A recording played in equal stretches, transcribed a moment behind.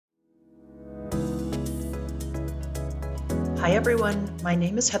Hi everyone, my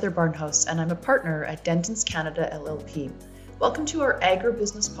name is Heather Barnhouse and I'm a partner at Dentons Canada LLP. Welcome to our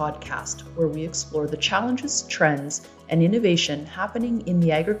Agribusiness podcast, where we explore the challenges, trends, and innovation happening in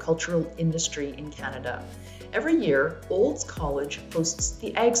the agricultural industry in Canada. Every year, Olds College hosts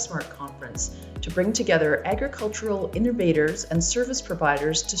the AgSmart Conference to bring together agricultural innovators and service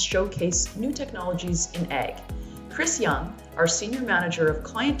providers to showcase new technologies in ag. Chris Young, our Senior Manager of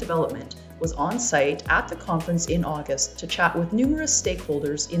Client Development, was on site at the conference in August to chat with numerous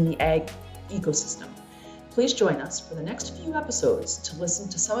stakeholders in the ag ecosystem. Please join us for the next few episodes to listen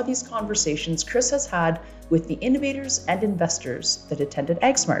to some of these conversations Chris has had with the innovators and investors that attended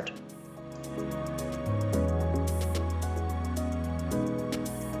AgSmart.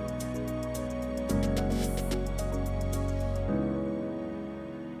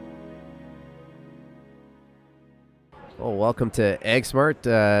 Well, welcome to AgSmart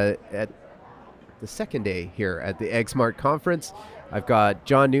at the second day here at the AgSmart conference. I've got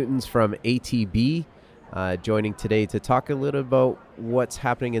John Newtons from ATB joining today to talk a little about what's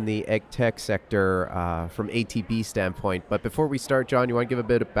happening in the ag tech sector from ATB standpoint. But before we start, John, you want to give a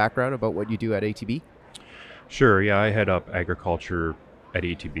bit of background about what you do at ATB? Sure, yeah, I head up agriculture at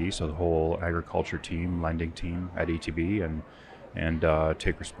ATB, so the whole agriculture team, lending team at ATB, and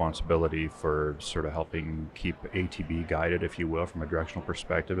take responsibility for sort of helping keep ATB guided, if you will, from a directional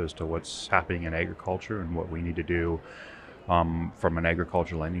perspective as to what's happening in agriculture and what we need to do from an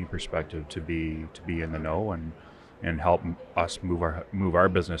agriculture lending perspective to be in the know and help us move our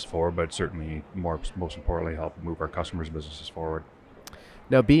business forward, but certainly most importantly help move our customers' businesses forward.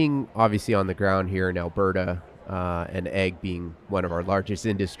 Now, being obviously on the ground here in Alberta and ag being one of our largest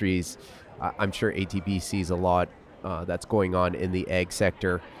industries, I'm sure ATB sees a lot that's going on in the ag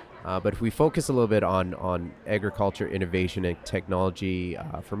sector. But if we focus a little bit on agriculture, innovation, and technology,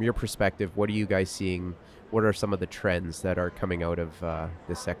 from your perspective, what are you guys seeing? What are some of the trends that are coming out of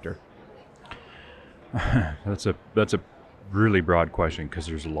this sector? That's a really broad question because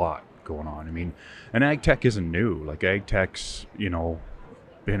there's a lot going on. I mean, and ag tech isn't new. Like ag tech's,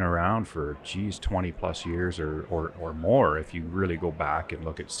 been around for 20 plus years or more if you really go back and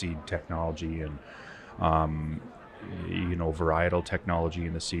look at seed technology and varietal technology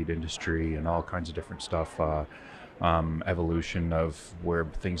in the seed industry and all kinds of different stuff, evolution of where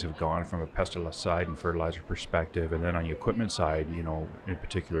things have gone from a pesticide and fertilizer perspective, and then on the equipment side, in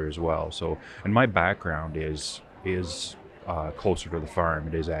particular as well. So, and my background is closer to the farm.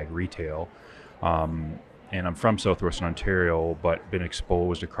 It is ag retail, and I'm from Southwestern Ontario, but been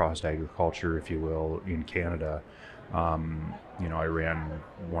exposed across agriculture, if you will, in Canada. I ran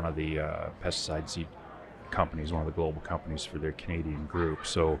one of the pesticide seed companies, one of the global companies for their Canadian group.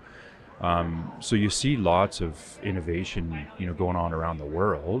 So you see lots of innovation, going on around the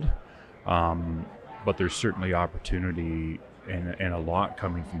world, but there's certainly opportunity and a lot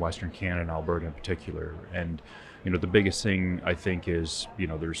coming from Western Canada and Alberta in particular. And the biggest thing I think is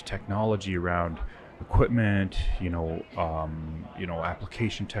there's technology around equipment,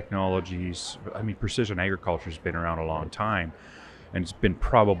 application technologies. I mean, precision agriculture has been around a long time. And it's been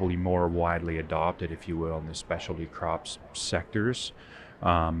probably more widely adopted, if you will, in the specialty crops sectors,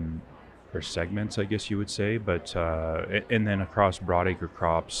 or segments, I guess you would say. But and then across broadacre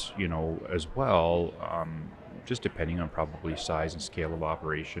crops, as well, just depending on probably size and scale of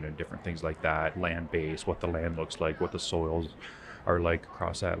operation and different things like that, land base, what the land looks like, what the soils are like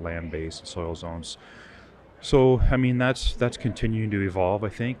across that land base and soil zones. So, I mean, that's continuing to evolve, I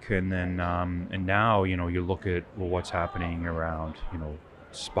think. And then, and now, you look at what's happening around,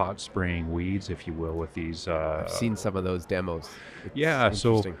 spot spraying weeds, if you will, with these. I've seen some of those demos.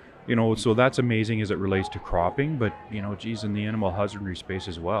 So that's amazing as it relates to cropping, but, in the animal husbandry space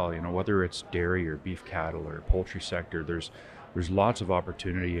as well, whether it's dairy or beef cattle or poultry sector, there's lots of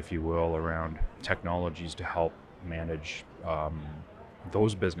opportunity, if you will, around technologies to help manage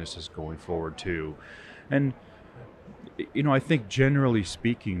those businesses going forward too. And I think generally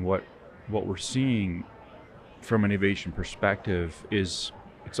speaking, what we're seeing from an innovation perspective is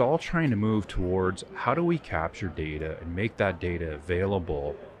it's all trying to move towards how do we capture data and make that data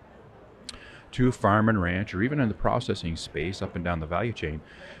available to farm and ranch, or even in the processing space up and down the value chain,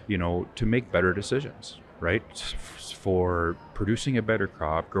 to make better decisions, right? For producing a better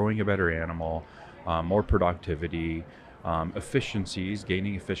crop, growing a better animal, more productivity,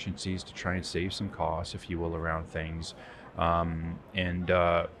 gaining efficiencies to try and save some costs, if you will, around things.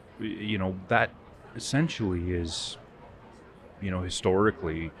 That essentially is,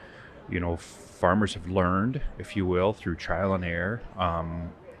 historically, farmers have learned, if you will, through trial and error,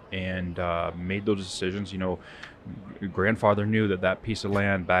 and made those decisions. Grandfather knew that piece of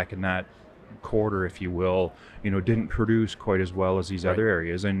land back in that quarter, if you will, didn't produce quite as well as these Right. other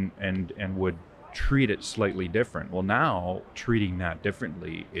areas, and would treat it slightly different. Well, now treating that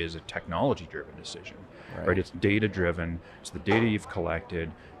differently is a technology driven decision, right? It's data driven. It's the data you've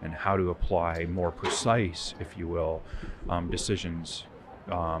collected and how to apply more precise, if you will, decisions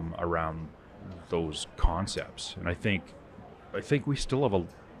around those concepts. And I think we still have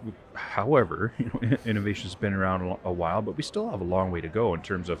however, innovation's been around a while, but we still have a long way to go in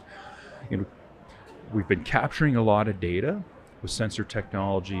terms of, we've been capturing a lot of data with sensor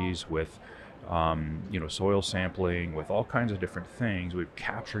technologies, with soil sampling, with all kinds of different things. We're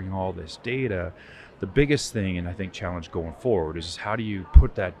capturing all this data. The biggest thing, and I think challenge going forward, is how do you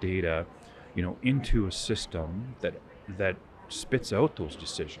put that data, into a system that spits out those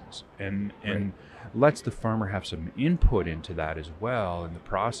decisions and lets the farmer have some input into that as well in the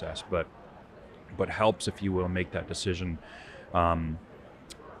process, but helps, if you will, make that decision, and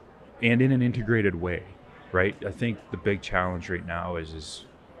in an integrated way, right? I think the big challenge right now is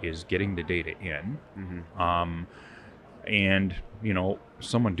getting the data in, and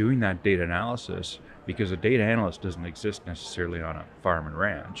someone doing that data analysis, because a data analyst doesn't exist necessarily on a farm and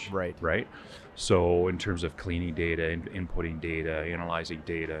ranch, right? So in terms of cleaning data, inputting data, analyzing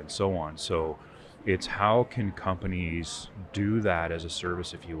data, and so on. So it's how can companies do that as a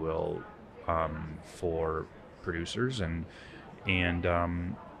service, if you will, for producers, and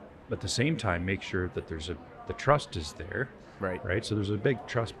at the same time make sure that the trust is there, right? So there's a big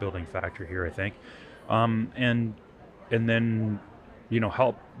trust building factor here, I think, and then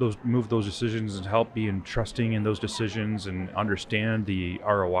help move those decisions and help be trusting in those decisions and understand the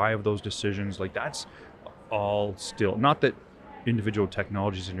ROI of those decisions. Like, that's all still, not that individual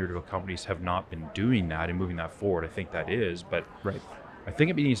technologies and individual companies have not been doing that and moving that forward. I think that is, but I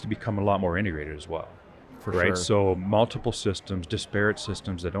think it needs to become a lot more integrated as well. For right? sure. So multiple systems, disparate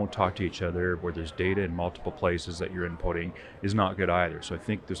systems that don't talk to each other, where there's data in multiple places that you're inputting, is not good either. So I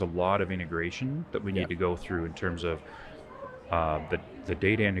think there's a lot of integration that we need to go through in terms of the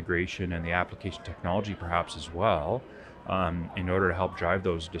data integration and the application technology perhaps as well, in order to help drive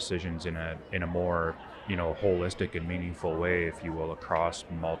those decisions in a more holistic and meaningful way, if you will, across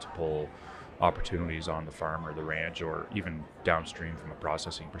multiple opportunities on the farm or the ranch, or even downstream from a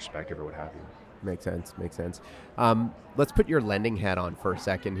processing perspective or what have you. Makes sense. Let's put your lending hat on for a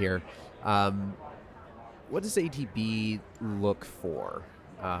second here. What does ATB look for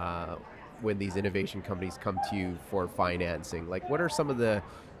when these innovation companies come to you for financing? Like, what are some of the,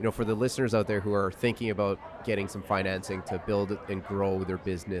 for the listeners out there who are thinking about getting some financing to build and grow their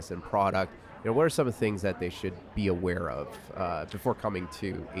business and product, what are some of the things that they should be aware of before coming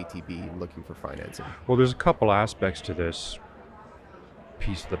to ATB and looking for financing? Well, there's a couple aspects to this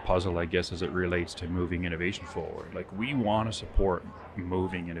piece of the puzzle, I guess, as it relates to moving innovation forward. Like, we want to support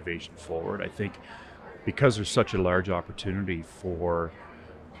moving innovation forward. I think because there's such a large opportunity for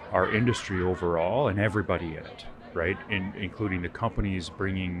our industry overall and everybody in it, right? Including the companies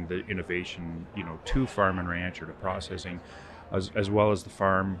bringing the innovation, to farm and ranch or to processing, as well as the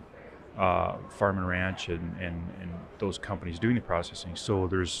farm and ranch and those companies doing the processing. So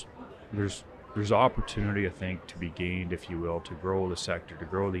there's opportunity, I think, to be gained, if you will, to grow the sector, to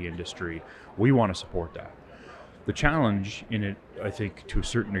grow the industry. We want to support that. The challenge in it, I think, to a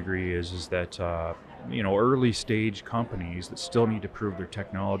certain degree, is that early stage companies that still need to prove their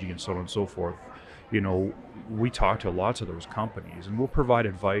technology and so on and so forth. We talk to lots of those companies and we'll provide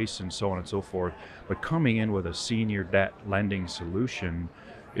advice and so on and so forth. But coming in with a senior debt lending solution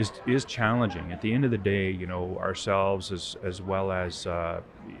is challenging. At the end of the day, ourselves as well as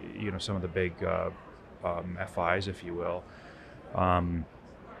some of the big FIs, if you will,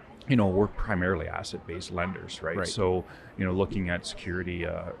 we're primarily asset-based lenders, right? So looking at security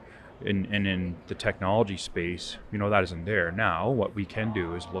and in the technology space, that isn't there. Now what we can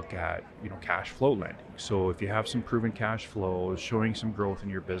do is look at cash flow lending. So if you have some proven cash flows, showing some growth in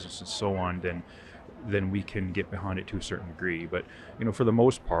your business and so on, then we can get behind it to a certain degree. But for the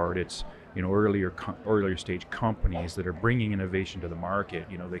most part, it's earlier stage companies that are bringing innovation to the market.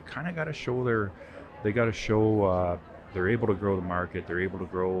 They kind of got to show they're able to grow the market. They're able to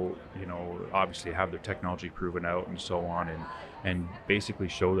grow, obviously have their technology proven out and so on, and basically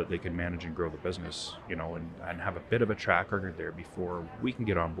show that they can manage and grow the business, and have a bit of a track record there before we can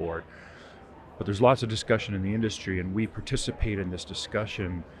get on board. But there's lots of discussion in the industry, and we participate in this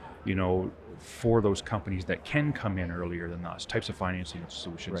discussion, for those companies that can come in earlier than us, types of financing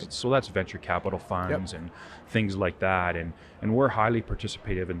solutions. Right. So that's venture capital funds and things like that. And we're highly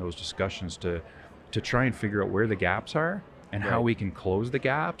participative in those discussions to try and figure out where the gaps are and how we can close the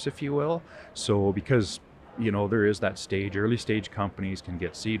gaps, if you will. So because, there is that stage. Early stage companies can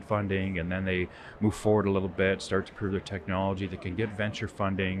get seed funding, and then they move forward a little bit, start to prove their technology. They can get venture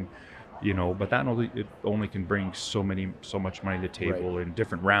funding, but that only can bring so much money to the table in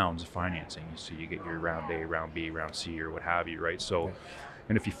different rounds of financing. So you get your round A, round B, round C, or what have you, right? So,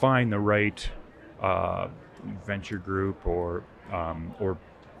 and if you find the right venture group or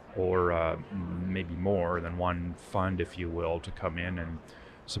maybe more than one fund, if you will, to come in and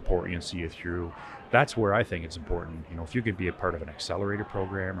support you and see you through, that's where I think it's important. If you could be a part of an accelerator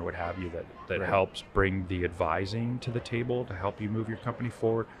program or what have you that helps bring the advising to the table to help you move your company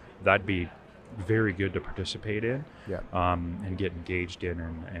forward, that'd be very good to participate in and get engaged in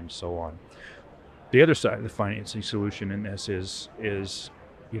and so on. The other side of the financing solution in this is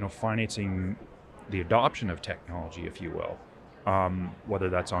financing the adoption of technology, if you will, whether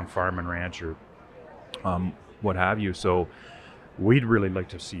that's on farm and ranch or what have you. So we'd really like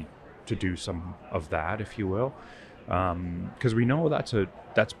to do some of that, if you will, because we know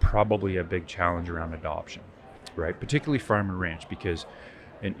that's probably a big challenge around adoption, right? Particularly farm and ranch, because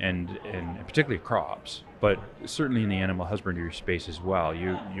and particularly crops, but certainly in the animal husbandry space as well.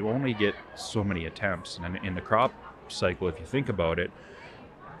 You only get so many attempts, and in the crop cycle, if you think about it,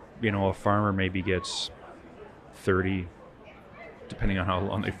 a farmer maybe gets 30, depending on how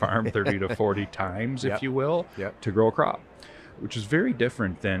long they farm, 30 to 40 times, if you will, to grow a crop, which is very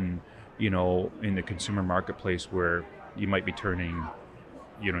different than, in the consumer marketplace where you might be turning,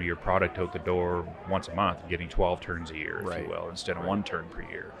 your product out the door once a month and getting 12 turns a year, if you will, instead of 1 turn per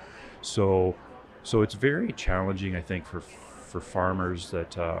year. So it's very challenging, I think, for farmers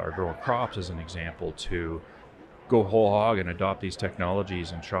that are growing crops, as an example, to go whole hog and adopt these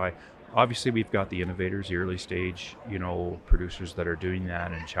technologies and try. Obviously, we've got the innovators, the early stage, producers that are doing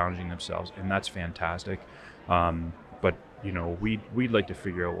that and challenging themselves, and that's fantastic. But we'd like to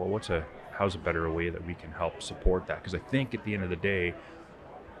figure out, well, how's a better way that we can help support that? Because I think at the end of the day,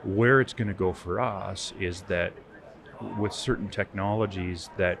 where it's going to go for us is that with certain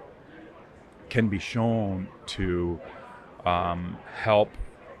technologies that can be shown to help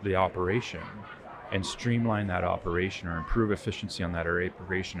the operation and streamline that operation or improve efficiency on that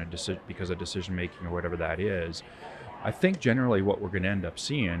operation because of decision making or whatever that is, I think generally what we're going to end up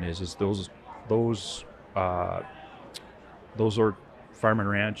seeing is those are farm and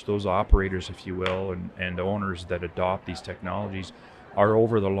ranch, those operators, if you will, and owners that adopt these technologies are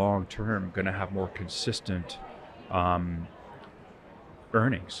over the long term going to have more consistent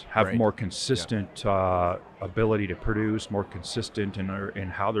earnings, have more consistent ability to produce, more consistent in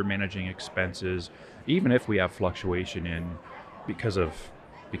how they're managing expenses, even if we have fluctuation because of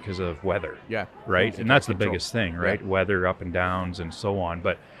weather. Right. And that's the biggest thing, right? Weather, up and downs and so on.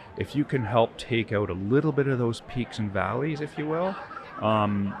 But if you can help take out a little bit of those peaks and valleys, if you will,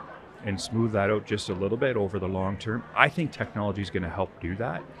 and smooth that out just a little bit over the long term, I think technology is going to help do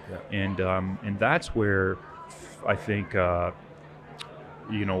that. And that's where I think I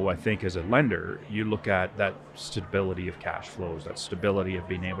think as a lender, you look at that stability of cash flows, that stability of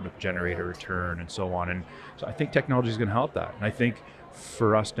being able to generate a return and so on. And so I think technology is going to help that. And I think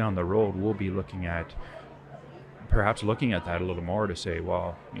for us down the road, we'll be looking at that a little more to say,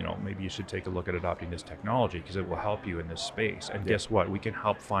 well, maybe you should take a look at adopting this technology because it will help you in this space. And guess what? We can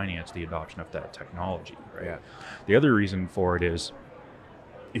help finance the adoption of that technology, right? The other reason for it is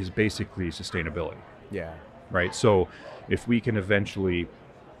basically sustainability. Right. So if we can eventually,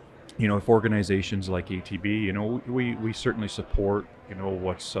 if organizations like ATB, we certainly support,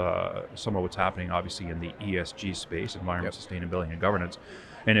 what's some of what's happening obviously in the ESG space, environment, sustainability, and governance.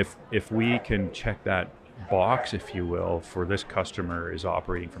 And if we can check that box, if you will, for this customer is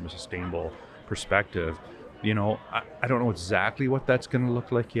operating from a sustainable perspective, I don't know exactly what that's going to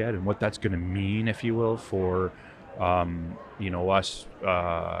look like yet and what that's going to mean, if you will, for us,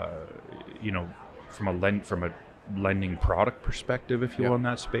 from a lending product perspective, if you will, in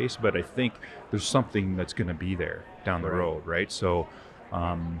that space. But I think there's something that's going to be there down the road, right? So,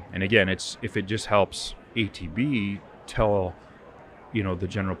 and again, if it just helps ATB tell, the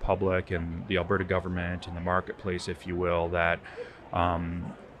general public and the Alberta government and the marketplace, if you will, that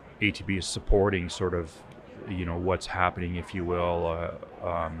ATB is supporting sort of, what's happening, if you will,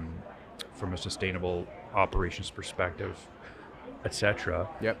 from a sustainable operations perspective, etc.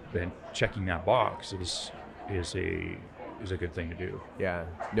 Then checking that box is a good thing to do.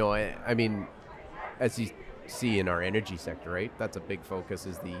 No, I mean, as you see in our energy sector, right? That's a big focus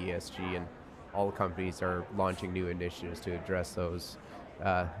is the ESG, and all the companies are launching new initiatives to address those.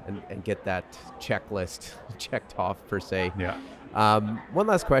 and get that checklist checked off per se. Yeah. One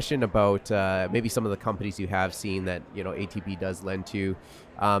last question about maybe some of the companies you have seen that ATB does lend to.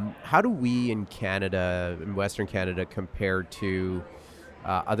 How do we in Canada, in Western Canada, compare to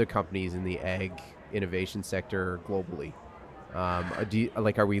other companies in the ag innovation sector globally?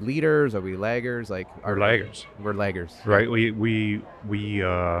 Are we leaders? Are we laggers? We're laggers. We're laggers, right? We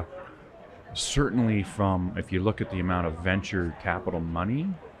certainly, from if you look at the amount of venture capital money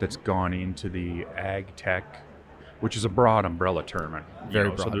that's gone into the ag tech, which is a broad umbrella term, Very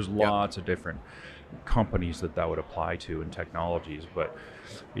broad. So there's lots of different companies that would apply to and technologies, but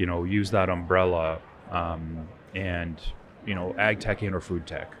use that umbrella, and ag tech and or food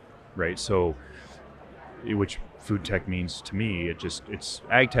tech, right? So which food tech means to me, it's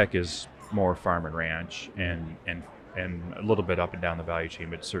ag tech is more farm and ranch and a little bit up and down the value chain,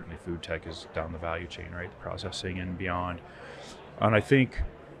 but certainly food tech is down the value chain, right? The processing and beyond. And I think,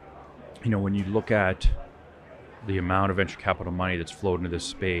 when you look at the amount of venture capital money that's flowed into this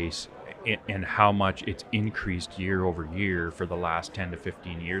space and how much it's increased year over year for the last 10 to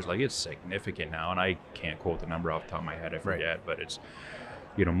 15 years, it's significant now. And I can't quote the number off the top of my head, I forget, but it's,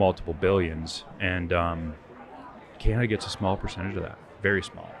 multiple billions. And Canada gets a small percentage of that, very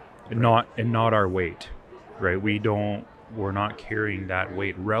small, and not our weight, right? We're not carrying that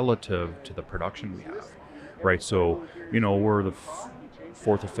weight relative to the production we have, right? So, we're the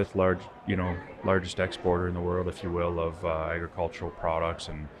fourth or fifth largest exporter in the world, if you will, of agricultural products,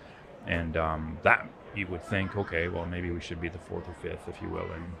 and that you would think, okay, well, maybe we should be the fourth or fifth, if you will,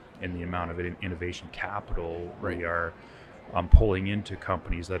 in the amount of innovation capital we are pulling into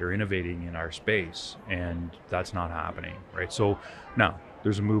companies that are innovating in our space, and that's not happening, right? So now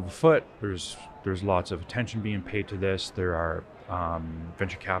there's a move afoot. There's lots of attention being paid to this. There are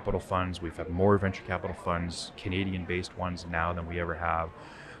venture capital funds. We've had more venture capital funds, Canadian-based ones now than we ever have,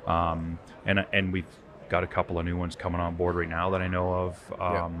 and we've got a couple of new ones coming on board right now that I know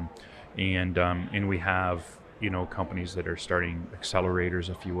of, and we have companies that are starting accelerators,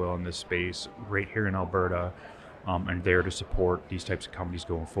 if you will, in this space right here in Alberta, and there to support these types of companies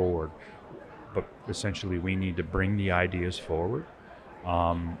going forward. But essentially, we need to bring the ideas forward,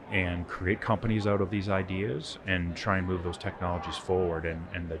 and create companies out of these ideas and try and move those technologies forward.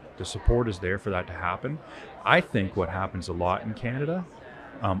 And the support is there for that to happen. I think what happens a lot in Canada,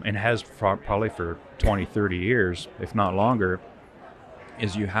 and has probably for 20, 30 years, if not longer,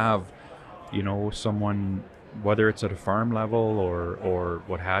 is you have, someone, whether it's at a farm level or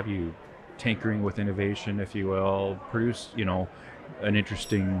what have you, tinkering with innovation, if you will, produce, an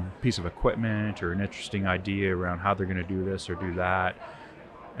interesting piece of equipment or an interesting idea around how they're going to do this or do that,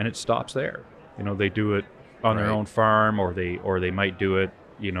 and it stops there. They do it on their own farm, or they might do it,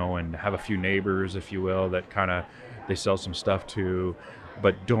 and have a few neighbors, if you will, that kind of they sell some stuff to,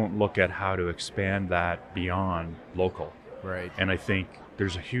 but don't look at how to expand that beyond local. Right. And I think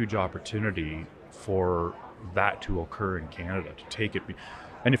there's a huge opportunity for that to occur in Canada, to take it.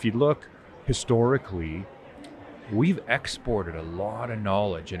 And if you look historically, we've exported a lot of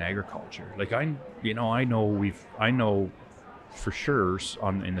knowledge in agriculture. I know for sure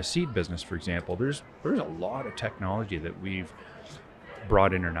in the seed business, for example, there's a lot of technology that we've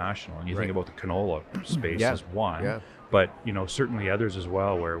brought international. And you think about the canola space as one, but certainly others as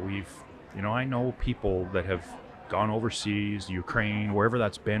well, where I know people that have gone overseas, Ukraine, wherever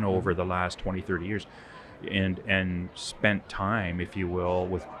that's been over the last 20, 30 years, and spent time, if you will,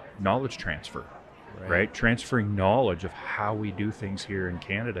 with knowledge transfer, right? Transferring knowledge of how we do things here in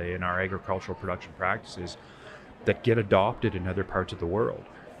Canada in our agricultural production practices that get adopted in other parts of the world.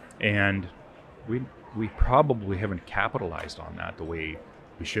 And we probably haven't capitalized on that the way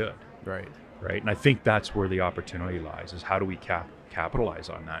we should. Right. And I think that's where the opportunity lies, is how do we capitalize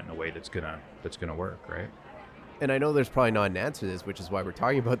on that in a way that's gonna work, right? And I know there's probably not an answer to this, which is why we're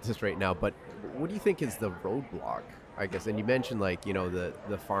talking about this right now, but what do you think is the roadblock, I guess? And you mentioned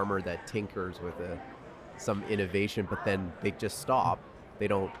the farmer that tinkers with some innovation, but then they just stop. They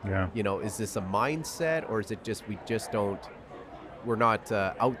don't, is this a mindset, or is it just we're not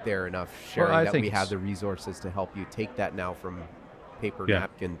out there enough sharing that we have the resources to help you take that now from paper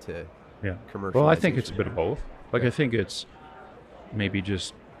napkin to commercialization? Well, I think it's a bit of both. I think it's maybe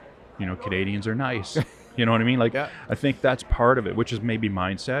just, Canadians are nice. You know what I mean? I think that's part of it, which is maybe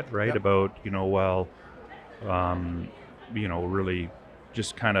mindset, right? Yep. About, really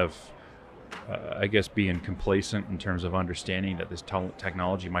just kind of, I guess, being complacent in terms of understanding that this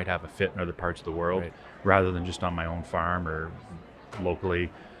technology might have a fit in other parts of the world, rather than just on my own farm or locally.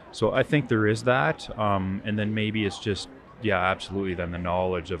 So I think there is that. And then maybe it's just, absolutely, then the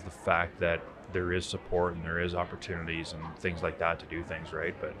knowledge of the fact that there is support and there is opportunities and things like that to do things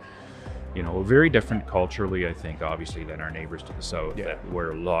right. But very different culturally, I think, obviously, than our neighbors to the south,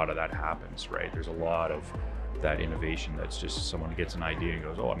 where a lot of that happens, right? There's a lot of that innovation that's just someone gets an idea and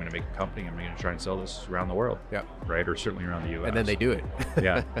goes, oh, I'm going to make a company, I'm going to try and sell this around the world, right? Or certainly around the US. And then they do it.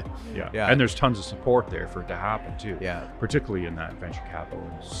 yeah. And there's tons of support there for it to happen too. Yeah. Particularly in that venture capital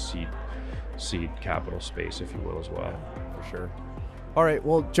and seed capital space, if you will, as well. Yeah, for sure. All right.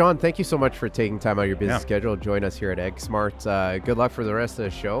 Well, John, thank you so much for taking time out of your busy schedule to join us here at AgSmart. Good luck for the rest of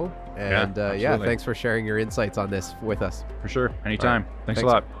the show. And thanks for sharing your insights on this with us. For sure. Anytime. Thanks a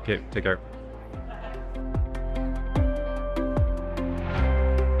lot. Okay, take care.